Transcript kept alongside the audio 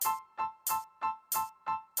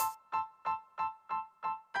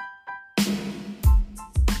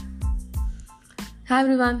Hi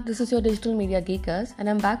everyone, this is your digital media geekers and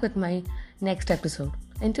I'm back with my next episode.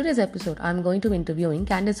 In today's episode, I'm going to be interviewing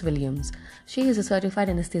Candice Williams. She is a certified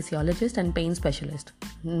anesthesiologist and pain specialist,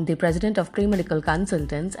 the president of Premed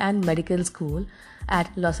Consultants and Medical School at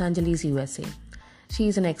Los Angeles, USA. She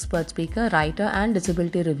is an expert speaker, writer, and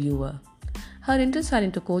disability reviewer. Her interests are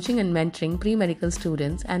into coaching and mentoring pre-medical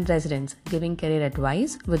students and residents, giving career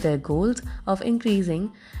advice with their goals of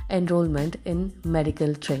increasing enrollment in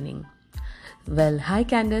medical training. Well, hi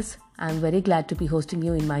Candice, I'm very glad to be hosting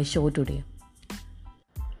you in my show today.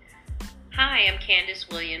 Hi, I'm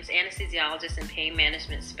Candice Williams, anesthesiologist and pain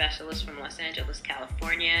management specialist from Los Angeles,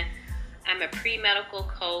 California. I'm a pre-medical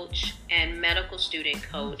coach and medical student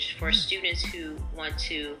coach for students who want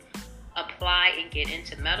to apply and get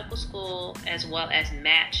into medical school as well as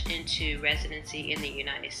match into residency in the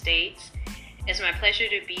United States. It's my pleasure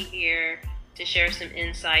to be here to share some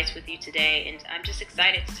insights with you today, and I'm just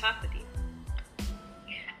excited to talk with you.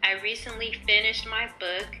 I recently finished my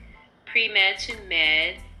book, Premed to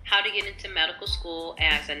Med, How to Get into Medical School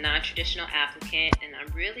as a Non-Traditional Applicant, and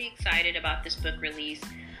I'm really excited about this book release.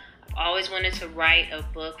 I've always wanted to write a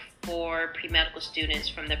book for pre-medical students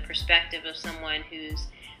from the perspective of someone who's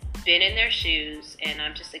been in their shoes, and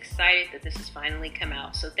I'm just excited that this has finally come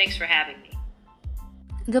out. So thanks for having me.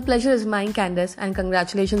 The pleasure is mine, Candice, and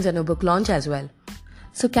congratulations on your book launch as well.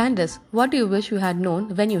 So Candice, what do you wish you had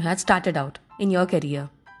known when you had started out in your career?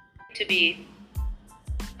 To be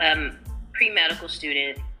a pre-medical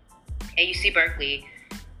student at UC Berkeley,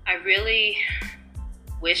 I really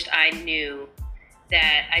wished I knew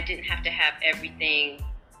that I didn't have to have everything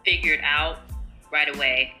figured out right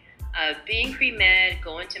away. Being pre-med,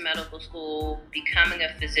 going to medical school, becoming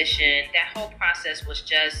a physician, that whole process was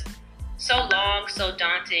just so long, so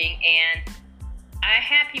daunting, and I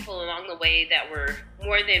had people along the way that were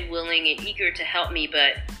more than willing and eager to help me,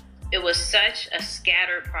 but it was such a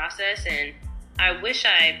scattered process, and I wish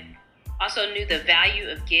I also knew the value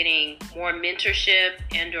of getting more mentorship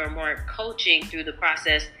and or more coaching through the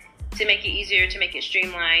process to make it easier, to make it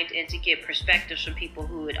streamlined, and to get perspectives from people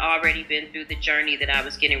who had already been through the journey that I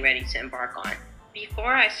was getting ready to embark on.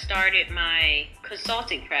 Before I started my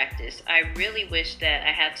consulting practice, I really wished that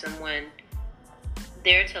I had someone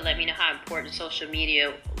there to let me know how important social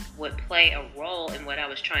media would play a role in what I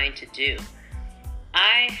was trying to do.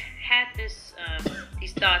 I had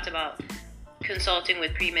these thoughts about consulting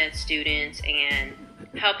with pre-med students and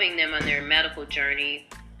helping them on their medical journey,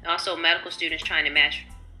 also medical students trying to match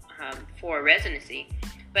for residency,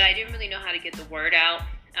 but I didn't really know how to get the word out.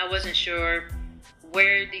 I wasn't sure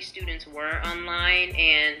where these students were online,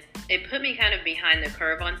 and it put me kind of behind the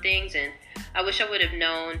curve on things, and I wish I would have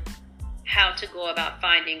known how to go about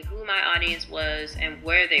finding who my audience was and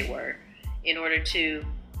where they were in order to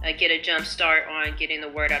get a jump start on getting the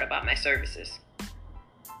word out about my services.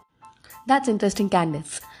 That's interesting,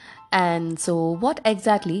 Candice. And so what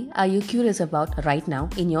exactly are you curious about right now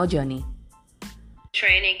in your journey?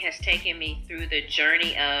 Training has taken me through the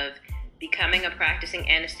journey of becoming a practicing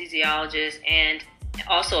anesthesiologist and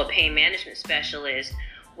also a pain management specialist,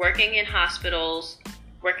 working in hospitals,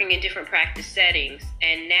 working in different practice settings,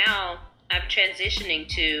 and now I'm transitioning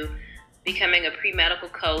to becoming a pre-medical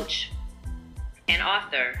coach and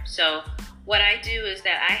author. So what I do is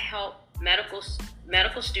that I help medical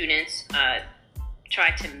students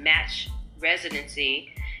try to match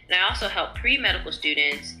residency, and I also help pre-medical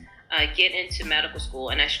students get into medical school,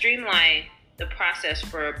 and I streamline the process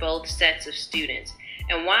for both sets of students.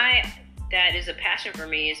 And why that is a passion for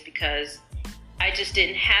me is because I just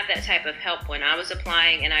didn't have that type of help when I was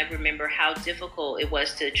applying, and I remember how difficult it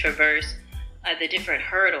was to traverse the different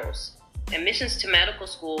hurdles. Admissions to medical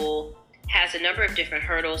school has a number of different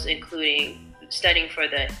hurdles, including studying for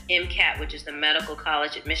the MCAT, which is the Medical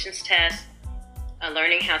College Admissions Test,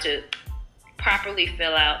 learning how to properly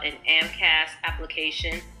fill out an AMCAS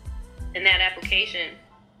application. And that application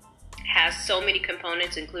has so many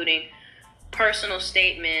components, including personal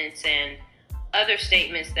statements and other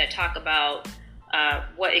statements that talk about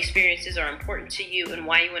what experiences are important to you and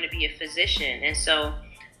why you want to be a physician. And so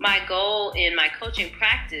my goal in my coaching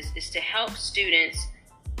practice is to help students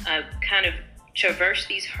kind of traverse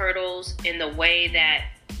these hurdles in the way that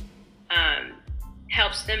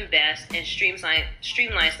helps them best and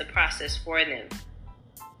streamlines the process for them.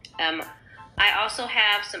 I also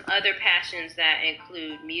have some other passions that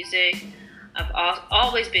include music. I've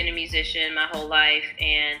always been a musician my whole life,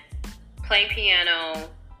 and playing piano,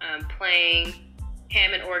 playing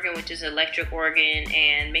Hammond organ, which is electric organ,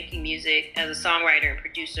 and making music as a songwriter and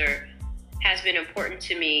producer has been important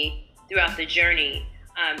to me throughout the journey.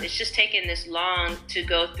 It's just taken this long to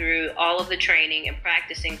go through all of the training and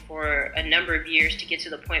practicing for a number of years to get to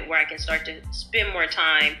the point where I can start to spend more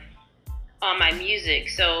time on my music.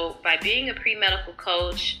 So by being a pre-medical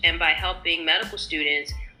coach and by helping medical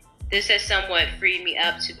students, this has somewhat freed me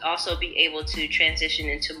up to also be able to transition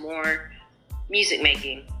into more music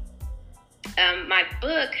making. My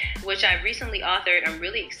book, which I recently authored, I'm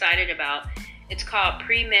really excited about. It's called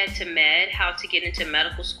Premed to Med, How to Get into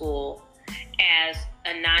Medical School as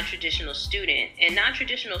a Non-Traditional Student. And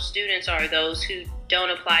non-traditional students are those who don't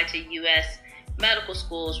apply to U.S. medical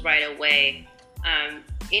schools right away.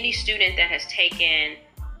 Any student that has taken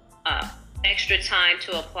extra time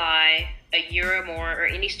to apply, a year or more, or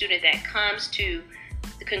any student that comes to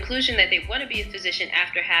the conclusion that they want to be a physician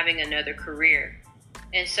after having another career.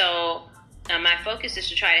 And so my focus is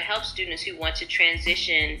to try to help students who want to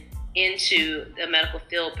transition into the medical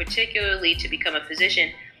field, particularly to become a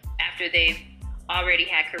physician after they've already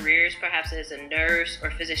had careers, perhaps as a nurse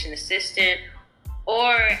or physician assistant,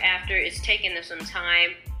 or after it's taken them some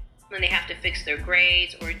time when they have to fix their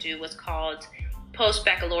grades or do what's called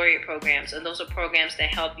post-baccalaureate programs. And those are programs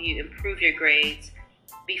that help you improve your grades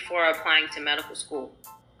before applying to medical school.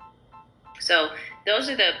 So those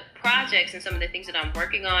are the projects and some of the things that I'm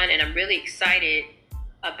working on, and I'm really excited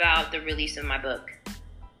about the release of my book.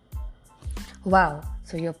 Wow.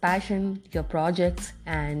 So your passion, your projects,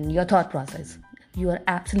 and your thought process. You are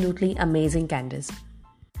absolutely amazing, Candice.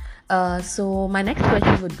 So my next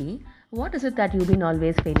question would be, what is it that you've been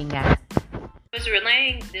always failing at? I was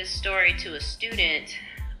relaying this story to a student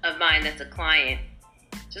of mine that's a client,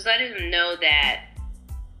 just letting them know that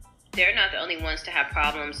they're not the only ones to have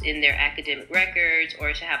problems in their academic records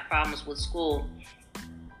or to have problems with school.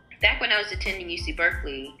 Back when I was attending UC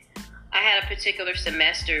Berkeley, I had a particular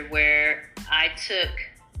semester where I took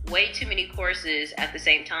way too many courses at the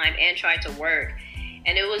same time and tried to work,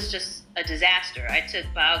 and it was just a disaster. I took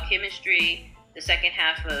biochemistry, the second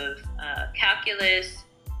half of calculus,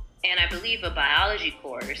 and I believe a biology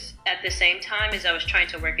course at the same time as I was trying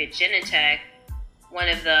to work at Genentech, one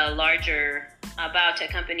of the larger biotech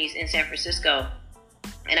companies in San Francisco.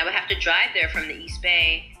 And I would have to drive there from the East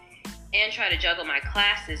Bay and try to juggle my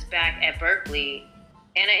classes back at Berkeley.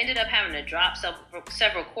 And I ended up having to drop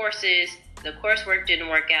several courses. The coursework didn't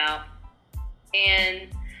work out. And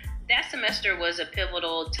that semester was a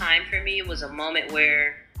pivotal time for me. It was a moment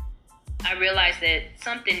where I realized that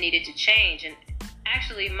something needed to change. And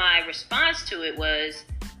actually, my response to it was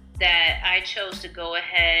that I chose to go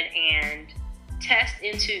ahead and test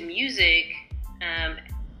into music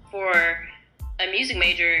for a music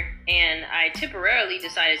major, and I temporarily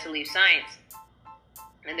decided to leave science.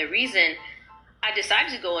 And the reason I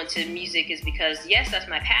decided to go into music is because, yes, that's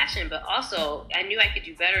my passion, but also I knew I could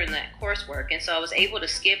do better in that coursework. And so I was able to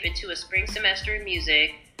skip into a spring semester in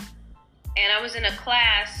music, and I was in a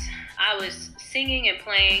class, I was singing and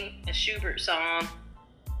playing a Schubert song,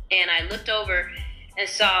 and I looked over and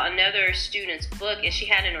saw another student's book, and she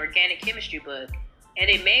had an organic chemistry book. And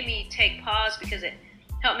it made me take pause because it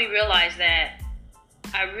helped me realize that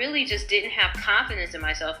I really just didn't have confidence in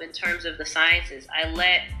myself in terms of the sciences. I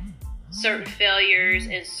let certain failures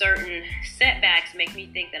and certain setbacks make me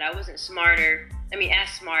think that I wasn't as smart, as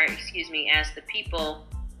the people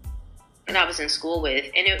that I was in school with.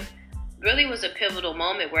 And it really was a pivotal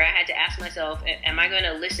moment where I had to ask myself, am I going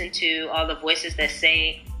to listen to all the voices that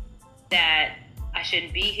say that I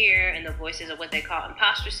shouldn't be here, and the voices of what they call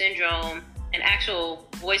imposter syndrome, and actual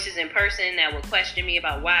voices in person that would question me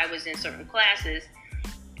about why I was in certain classes?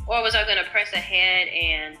 Or was I going to press ahead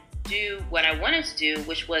and do what I wanted to do,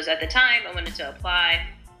 which was, at the time, I wanted to apply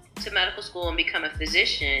to medical school and become a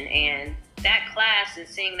physician. And that class and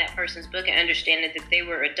seeing that person's book and understanding that they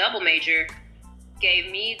were a double major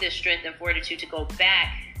gave me the strength and fortitude to go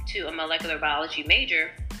back to a molecular biology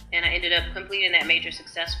major. And I ended up completing that major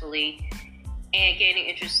successfully and gaining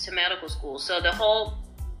interest to medical school. So the whole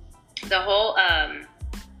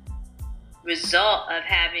result of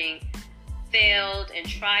having failed and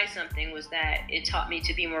tried something was that it taught me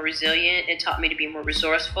to be more resilient, it taught me to be more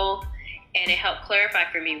resourceful, and it helped clarify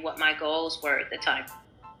for me what my goals were at the time.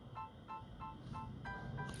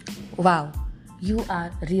 Wow, you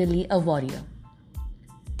are really a warrior.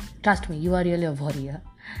 Trust me, you are really a warrior,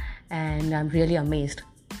 and I'm really amazed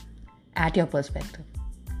at your perspective.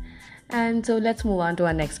 And so let's move on to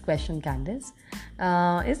our next question, Candice.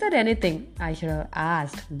 Is there anything I should have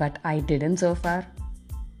asked but I didn't so far?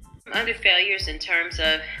 Other failures in terms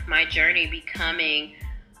of my journey becoming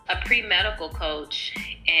a pre-medical coach,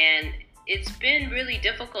 and it's been really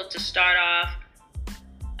difficult to start off,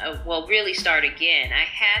 really start again. I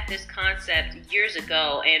had this concept years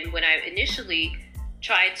ago, and when I initially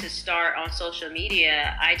tried to start on social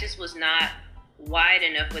media, I just was not wide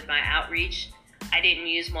enough with my outreach. I didn't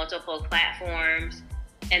use multiple platforms,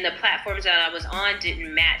 and the platforms that I was on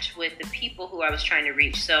didn't match with the people who I was trying to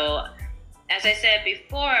reach. So, as I said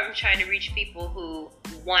before, I'm trying to reach people who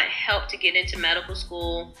want help to get into medical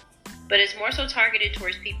school, but it's more so targeted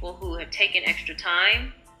towards people who have taken extra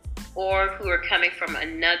time or who are coming from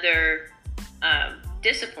another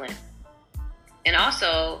discipline. And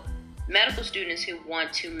also medical students who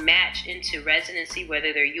want to match into residency,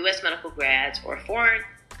 whether they're U.S. medical grads or foreign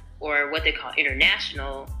or what they call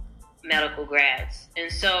international medical grads.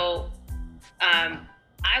 And so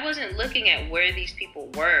I wasn't looking at where these people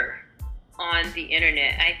were on the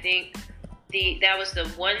internet. I think that was the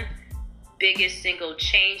one biggest single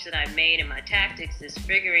change that I made in my tactics, is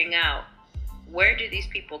figuring out, where do these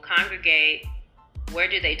people congregate? Where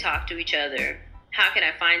do they talk to each other? How can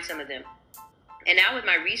I find some of them? And now with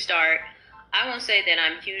my restart, I won't say that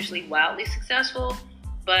I'm hugely, wildly successful,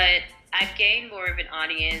 but I've gained more of an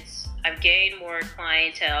audience. I've gained more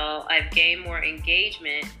clientele. I've gained more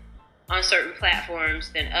engagement on certain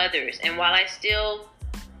platforms than others. And while I still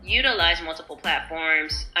utilize multiple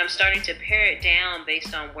platforms, I'm starting to pare it down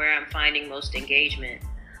based on where I'm finding most engagement.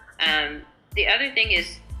 The other thing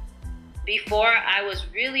is, before I was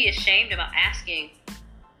really ashamed about asking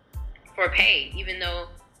for pay, even though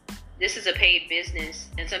this is a paid business.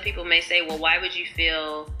 And some people may say, well, why would you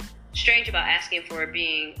feel strange about asking for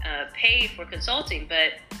being paid for consulting?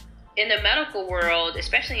 But in the medical world,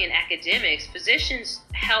 especially in academics, physicians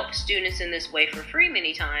help students in this way for free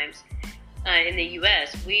many times. In the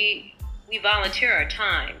U.S., we volunteer our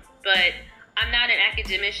time, but I'm not an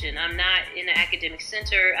academician. I'm not in an academic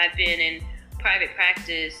center. I've been in private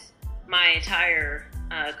practice my entire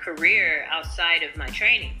career outside of my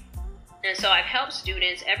training. And so I've helped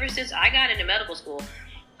students ever since I got into medical school.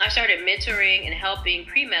 I started mentoring and helping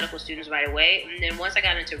pre-medical students right away. And then once I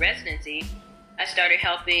got into residency, I started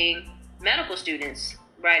helping medical students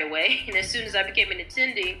right away. And as soon as I became an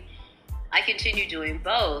attending, I continued doing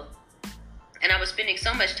both. And I was spending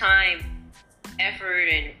so much time, effort,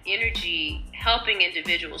 and energy helping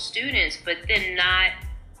individual students, but then not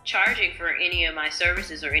charging for any of my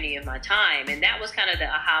services or any of my time. And that was kind of the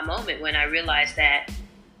aha moment when I realized that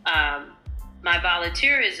my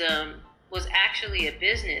volunteerism was actually a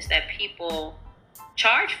business that people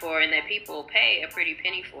charge for and that people pay a pretty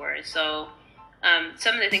penny for. And so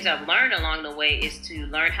some of the things I've learned along the way is to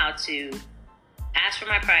learn how to ask for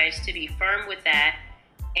my price, to be firm with that,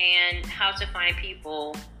 and how to find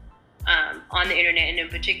people on the internet, and in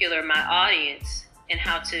particular my audience, and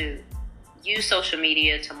how to use social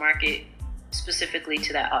media to market specifically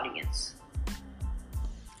to that audience.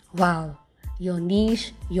 Wow, your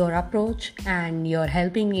niche, your approach, and your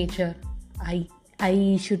helping nature. I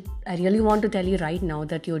really want to tell you right now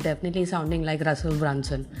that you're definitely sounding like Russell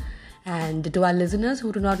Brunson. And to our listeners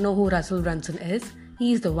who do not know who Russell Brunson is,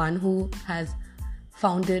 he is the one who has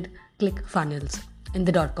founded ClickFunnels in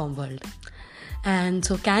the .com world. And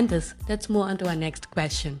so Candice, let's move on to our next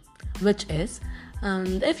question, which is,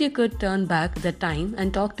 if you could turn back the time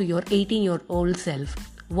and talk to your 18-year-old self,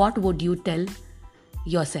 what would you tell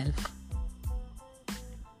yourself?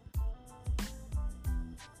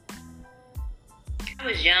 I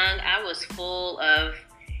was young. I was full of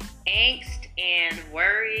angst and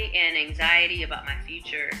worry and anxiety about my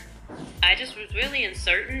future. I just was really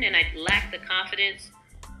uncertain, and I lacked the confidence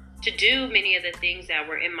to do many of the things that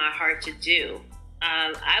were in my heart to do.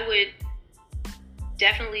 I would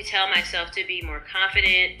definitely tell myself to be more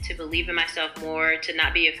confident, to believe in myself more, to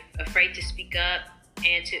not be afraid to speak up,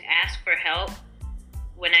 and to ask for help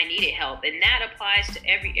when I needed help. And that applies to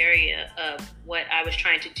every area of what I was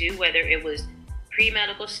trying to do, whether it was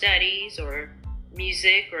pre-medical studies or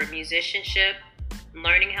music or musicianship,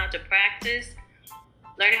 learning how to practice,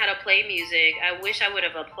 learning how to play music. I wish I would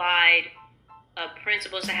have applied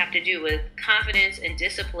principles that have to do with confidence and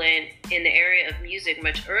discipline in the area of music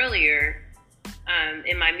much earlier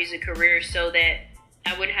in my music career, so that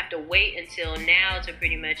I wouldn't have to wait until now to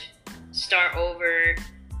pretty much start over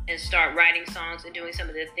and start writing songs and doing some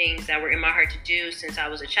of the things that were in my heart to do since I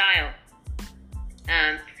was a child.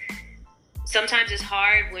 Sometimes it's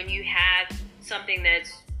hard when you have something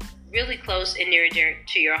that's really close and near and dear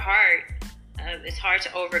to your heart. It's hard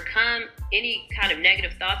to overcome any kind of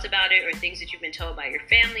negative thoughts about it, or things that you've been told by your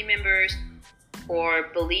family members, or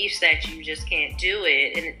beliefs that you just can't do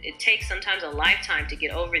it. And it takes sometimes a lifetime to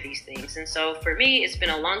get over these things. And so for me, it's been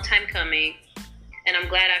a long time coming, and I'm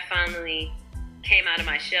glad I finally came out of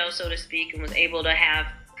my shell, so to speak, and was able to have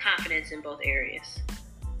confidence in both areas.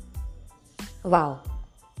 Wow,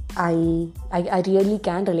 I really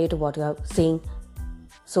can relate to what you're saying.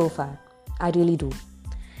 so far. I really do.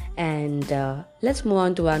 And let's move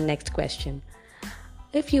on to our next question.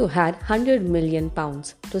 If you had £100 million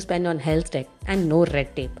to spend on health tech and no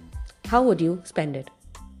red tape, how would you spend it?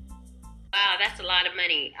 Wow, that's a lot of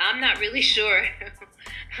money. I'm not really sure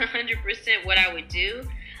 100% what I would do.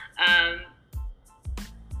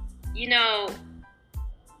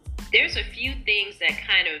 There's a few things that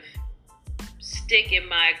kind of stick in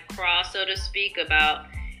my craw, so to speak, about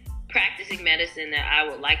practicing medicine that I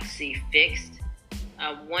would like to see fixed.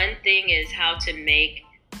 One thing is how to make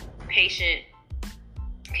patient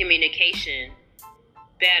communication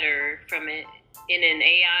better from it in an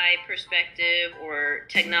AI perspective or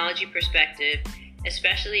technology perspective,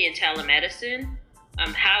 especially in telemedicine.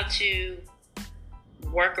 How to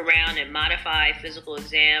work around and modify physical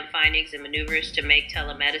exam findings and maneuvers to make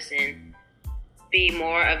telemedicine be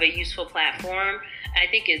more of a useful platform. I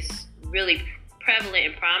think it's really prevalent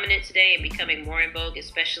and prominent today and becoming more in vogue,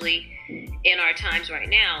 especially in our times right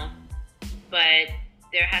now. But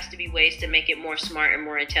there has to be ways to make it more smart and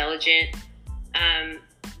more intelligent.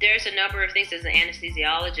 There's a number of things as an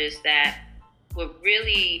anesthesiologist that would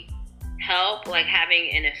really help, like having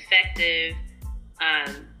an effective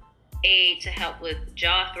aid to help with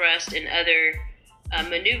jaw thrust and other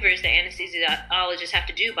maneuvers that anesthesiologists have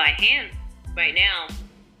to do by hand right now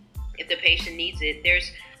if the patient needs it.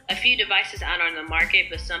 There's a few devices out on the market,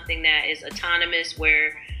 but something that is autonomous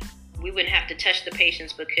where we wouldn't have to touch the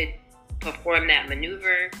patients but could perform that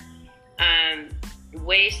maneuver.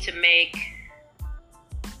 Ways to make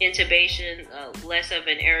intubation less of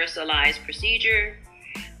an aerosolized procedure.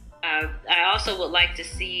 I also would like to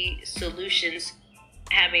see solutions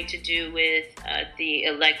having to do with the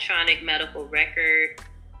electronic medical record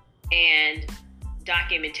and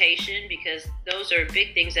documentation, because those are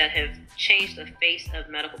big things that have changed the face of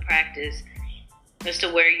medical practice as to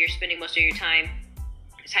where you're spending most of your time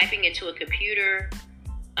typing into a computer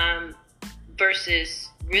versus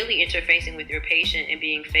really interfacing with your patient and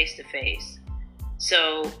being face-to-face.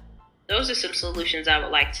 So those are some solutions I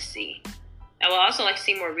would like to see. I would also like to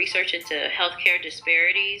see more research into healthcare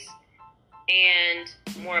disparities and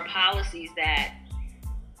more policies that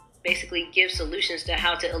basically give solutions to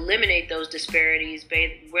how to eliminate those disparities,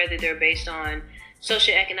 whether they're based on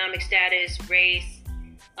socioeconomic status, race,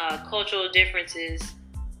 cultural differences,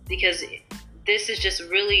 because this is just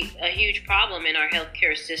really a huge problem in our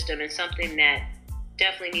healthcare system and something that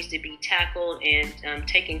definitely needs to be tackled and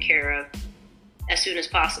taken care of as soon as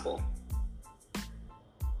possible.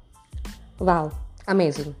 Wow,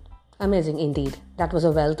 amazing. Amazing indeed. That was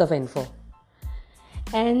a wealth of info.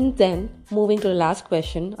 And then, moving to the last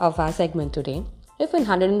question of our segment today. If in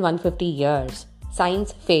 150 years,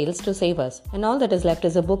 science fails to save us and all that is left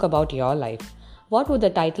is a book about your life, what would the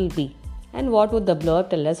title be? And what would the blurb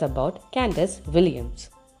tell us about Candice Williams?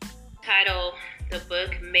 Title the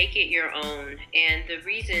book, Make It Your Own. And the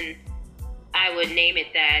reason I would name it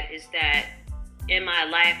that is that in my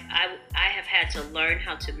life, I have had to learn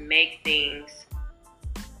how to make things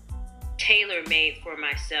tailor-made for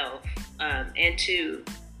myself, and to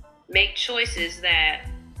make choices that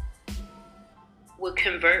would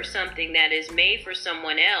convert something that is made for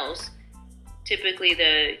someone else. Typically,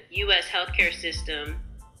 the U.S. healthcare system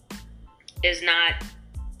is not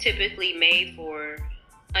typically made for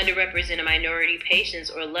underrepresented minority patients,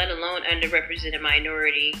 or let alone underrepresented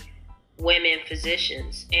minority women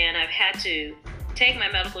physicians. And I've had to take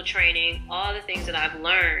my medical training, all the things that I've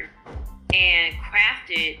learned, and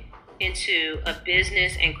craft it into a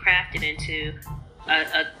business and craft it into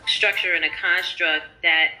a structure and a construct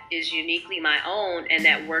that is uniquely my own and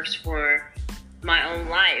that works for my own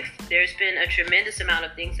life. There's been a tremendous amount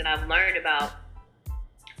of things that I've learned about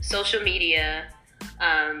social media,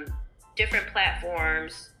 different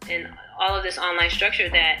platforms, and all of this online structure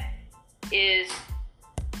that is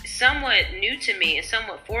somewhat new to me and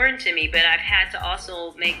somewhat foreign to me, but I've had to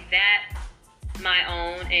also make that my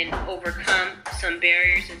own and overcome some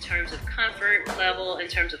barriers in terms of comfort level, in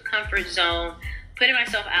terms of comfort zone, putting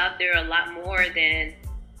myself out there a lot more than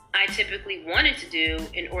I typically wanted to do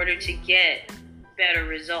in order to get better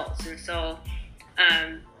results. And so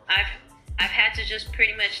I've had to just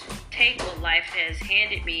pretty much take what life has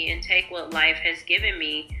handed me and take what life has given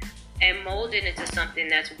me and mold it into something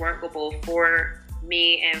that's workable for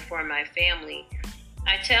me and for my family.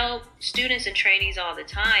 I tell students and trainees all the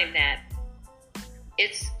time that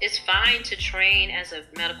it's fine to train as a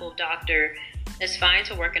medical doctor. It's fine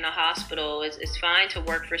to work in a hospital. It's fine to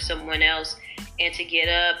work for someone else and to get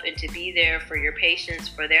up and to be there for your patients,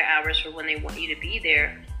 for their hours, for when they want you to be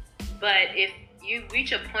there. But if you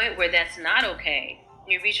reach a point where that's not okay,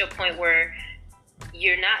 you reach a point where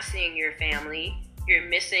you're not seeing your family, You're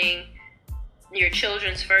missing your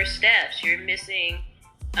children's first steps. You're missing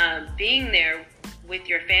being there with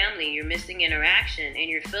your family. You're missing interaction, and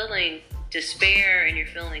you're feeling despair and you're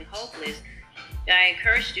feeling hopeless. I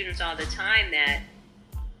encourage students all the time that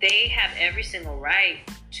they have every single right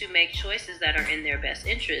to make choices that are in their best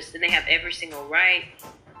interest, and they have every single right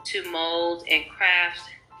to mold and craft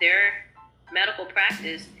their medical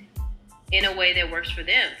practice in a way that works for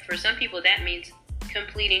them. For some people, that means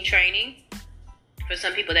completing training. For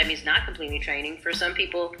some people, that means not completing training. For some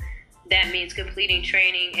people, that means completing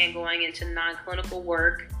training and going into non-clinical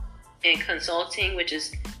work and consulting, which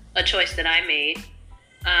is a choice that I made.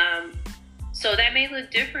 So that may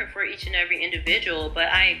look different for each and every individual, but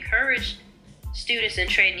I encourage students and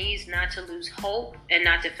trainees not to lose hope and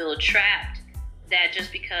not to feel trapped that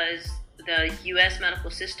just because the U.S.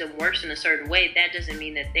 medical system works in a certain way, that doesn't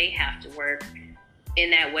mean that they have to work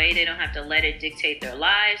in that way. They don't have to let it dictate their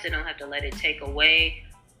lives. They don't have to let it take away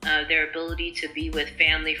their ability to be with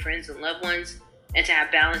family, friends, and loved ones, and to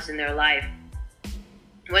have balance in their life.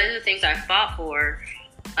 One of the things I fought for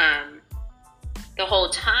the whole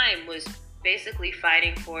time was basically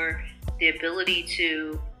fighting for the ability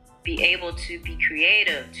to be able to be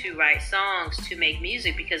creative, to write songs, to make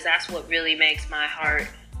music, because that's what really makes my heart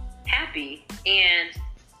happy. And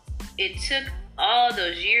it took all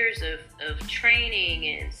those years of training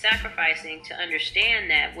and sacrificing to understand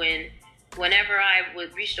that whenever I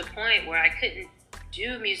would reach a point where I couldn't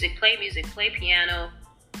do music, play piano,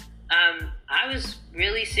 I was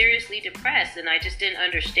really seriously depressed, and I just didn't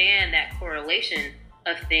understand that correlation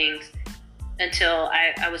of things until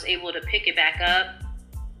I was able to pick it back up.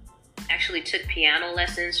 Actually took piano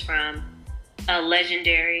lessons from a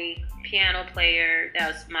legendary piano player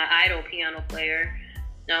that was my idol piano player.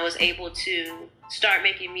 And I was able to start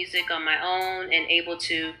making music on my own and able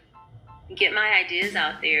to get my ideas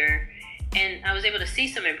out there. And I was able to see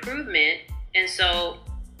some improvement. And so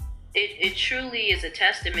it truly is a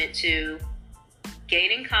testament to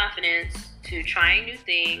gaining confidence, to trying new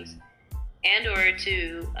things, and or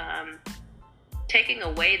to taking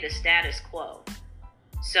away the status quo.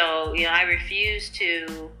 So, I refuse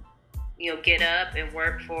to, get up and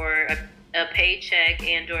work for a paycheck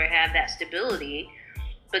and or have that stability.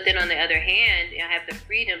 But then on the other hand, I have the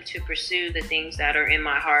freedom to pursue the things that are in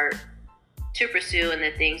my heart to pursue, and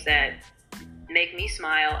the things that make me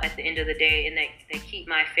smile at the end of the day, and that keep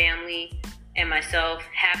my family and myself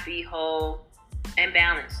happy, whole, and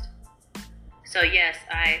balanced. So yes,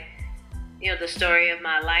 the story of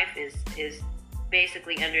my life is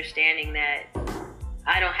basically understanding that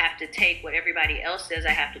I don't have to take what everybody else says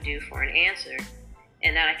I have to do for an answer,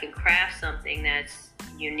 and that I can craft something that's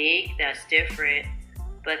unique, that's different,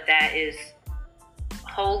 but that is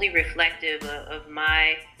wholly reflective of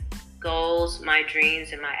my goals, my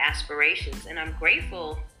dreams, and my aspirations. And I'm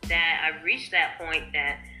grateful that I've reached that point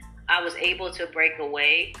that I was able to break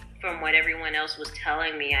away from what everyone else was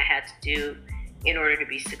telling me I had to do in order to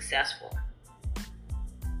be successful.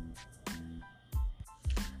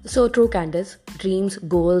 So true, Candice. Dreams,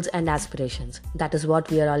 goals, and aspirations. That is what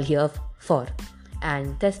we are all here for.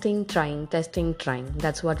 And testing, trying.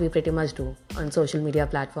 That's what we pretty much do on social media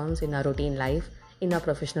platforms, in our routine life, in our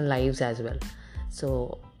professional lives as well.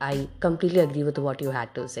 So I completely agree with what you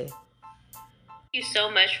had to say. Thank you so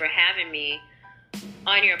much for having me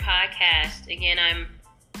on your podcast. Again, I'm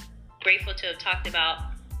grateful to have talked about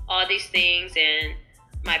all these things and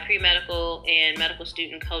my pre-medical and medical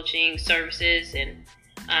student coaching services. And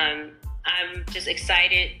I'm just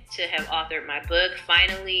excited to have authored my book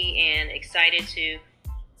finally, and excited to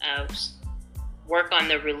work on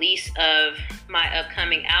the release of my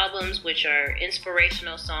upcoming albums, which are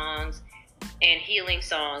inspirational songs and healing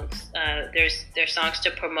songs. There's songs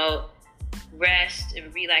to promote rest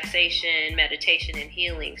and relaxation, meditation, and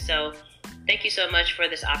healing. So thank you so much for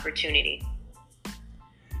this opportunity.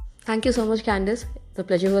 Thank you so much, Candice. The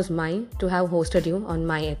pleasure was mine to have hosted you on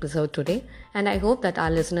my episode today, and I hope that our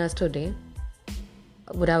listeners today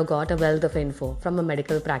would have got a wealth of info from a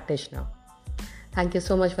medical practitioner. Thank you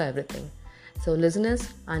so much for everything. So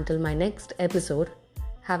listeners, until my next episode,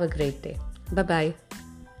 have a great day. Bye-bye.